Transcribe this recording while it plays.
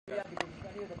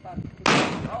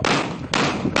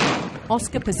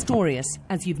Oskar Pistorius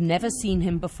as you've never seen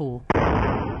him before.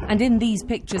 And in these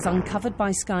pictures uncovered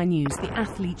by Sky News, the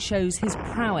athlete shows his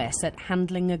prowess at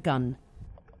handling a gun.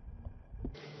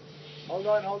 Hold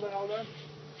on.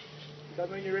 Tell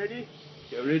me when you're ready.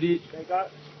 You're ready. Okay, go.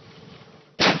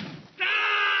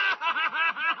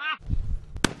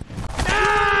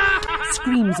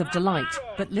 Screams of delight,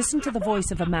 but listen to the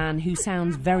voice of a man who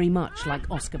sounds very much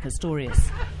like Oskar Pistorius.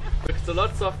 It's a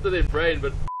lot softer than brain,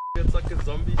 but it's like a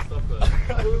zombie stopper.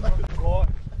 Oh my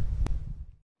God.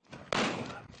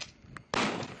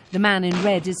 The man in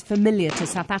red is familiar to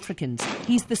South Africans.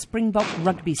 He's the Springbok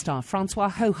rugby star Francois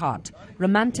Hougaard,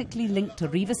 romantically linked to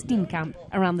Riva Steenkamp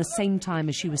around the same time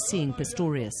as she was seeing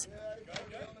Pistorius.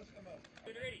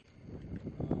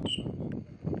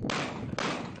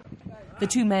 The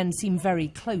two men seem very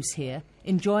close here,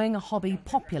 enjoying a hobby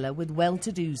popular with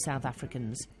well-to-do South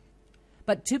Africans.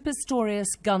 But to Pistorius,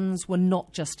 guns were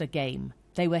not just a game.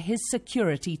 They were his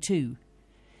security too.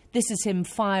 This is him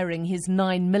firing his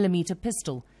 9mm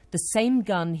pistol, the same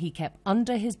gun he kept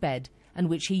under his bed and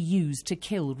which he used to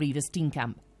kill Riva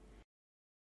Steenkamp.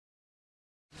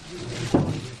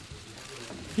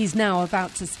 He's now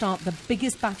about to start the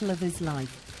biggest battle of his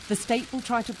life. The state will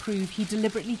try to prove he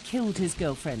deliberately killed his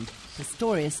girlfriend.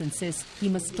 Pistorius insists he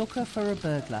mistook her for a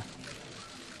burglar.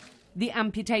 The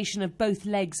amputation of both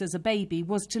legs as a baby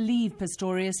was to leave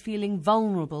Pistorius feeling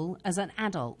vulnerable as an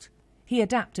adult. He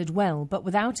adapted well, but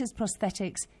without his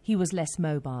prosthetics, he was less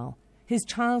mobile. His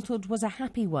childhood was a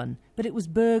happy one, but it was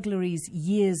burglaries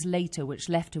years later which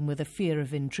left him with a fear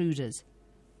of intruders.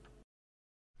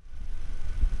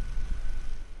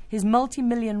 His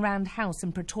multi-million-rand house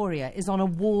in Pretoria is on a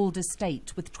walled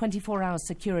estate with 24-hour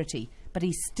security, but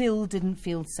he still didn't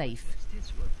feel safe.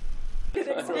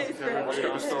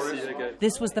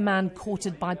 This was the man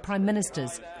courted by prime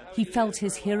ministers. He felt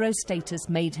his hero status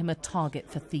made him a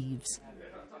target for thieves.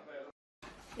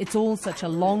 It's all such a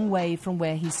long way from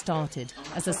where he started,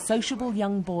 as a sociable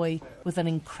young boy with an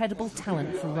incredible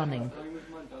talent for running.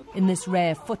 In this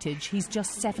rare footage, he's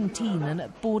just 17 and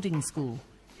at boarding school.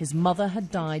 His mother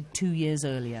had died 2 years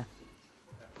earlier.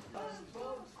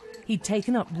 He'd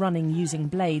taken up running using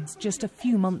blades just a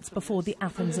few months before the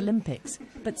Athens Olympics,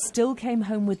 but still came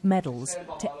home with medals,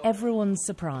 to everyone's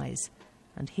surprise.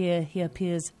 And here he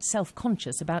appears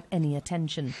self-conscious about any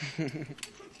attention.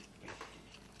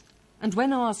 And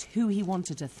when asked who he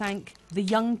wanted to thank, the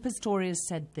young Pistorius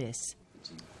said this.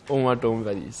 All my dorm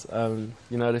buddies.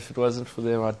 You know, if it wasn't for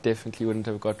them, I definitely wouldn't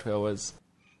have got where I was.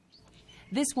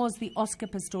 This was the Oskar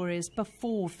Pistorius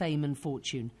before fame and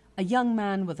fortune, a young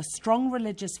man with a strong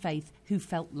religious faith who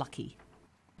felt lucky.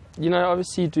 You know,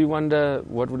 obviously you do wonder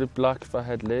what would it be like if I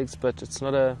had legs, but it's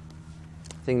not a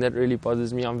thing that really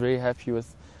bothers me. I'm very happy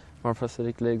with my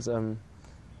prosthetic legs. You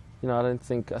know, I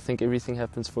think everything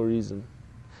happens for a reason.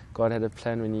 God had a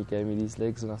plan when he gave me these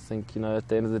legs, and I think, you know, at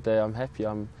the end of the day, I'm happy.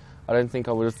 I don't think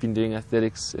I would have been doing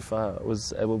athletics if I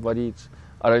was able-bodied.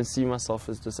 I don't see myself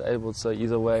as disabled, so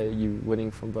either way, you're winning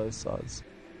from both sides.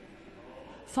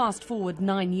 Fast forward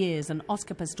 9 years and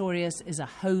Oskar Pistorius is a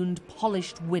honed,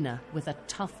 polished winner with a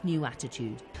tough new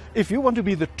attitude. If you want to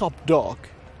be the top dog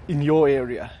in your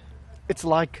area, it's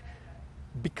like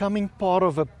becoming part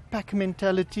of a pack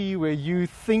mentality where you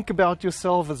think about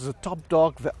yourself as the top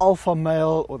dog, the alpha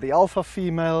male or the alpha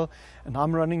female, and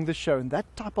I'm running the show. And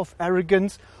that type of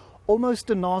arrogance, almost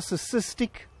a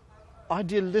narcissistic,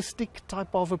 idealistic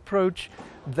type of approach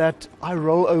that I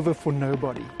roll over for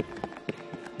nobody.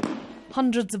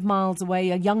 Hundreds of miles away,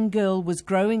 a young girl was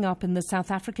growing up in the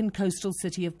South African coastal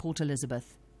city of Port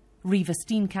Elizabeth. Riva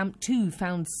Steenkamp too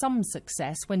found some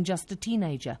success when just a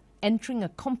teenager, entering a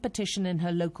competition in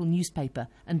her local newspaper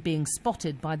and being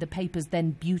spotted by the paper's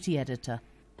then beauty editor.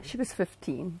 She was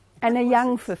 15, and a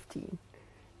young 15.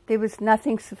 There was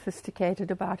nothing sophisticated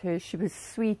about her. She was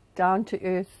sweet, down to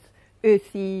earth,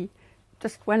 earthy,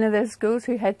 just one of those girls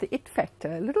who had the it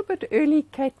factor, a little bit early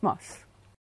Kate Moss.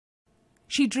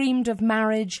 She dreamed of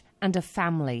marriage and a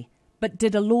family, but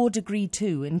did a law degree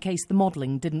too in case the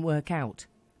modelling didn't work out.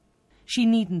 She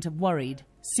needn't have worried.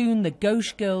 Soon the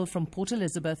gauche girl from Port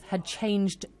Elizabeth had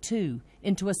changed too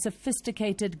into a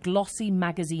sophisticated, glossy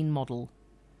magazine model.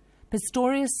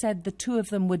 Pistorius said the two of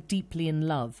them were deeply in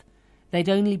love. They'd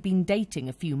only been dating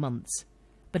a few months.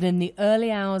 But in the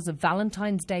early hours of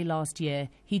Valentine's Day last year,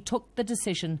 he took the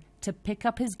decision to pick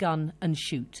up his gun and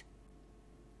shoot.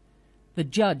 The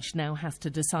judge now has to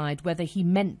decide whether he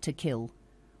meant to kill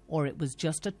or it was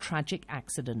just a tragic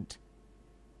accident.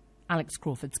 Alex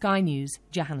Crawford, Sky News,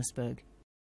 Johannesburg.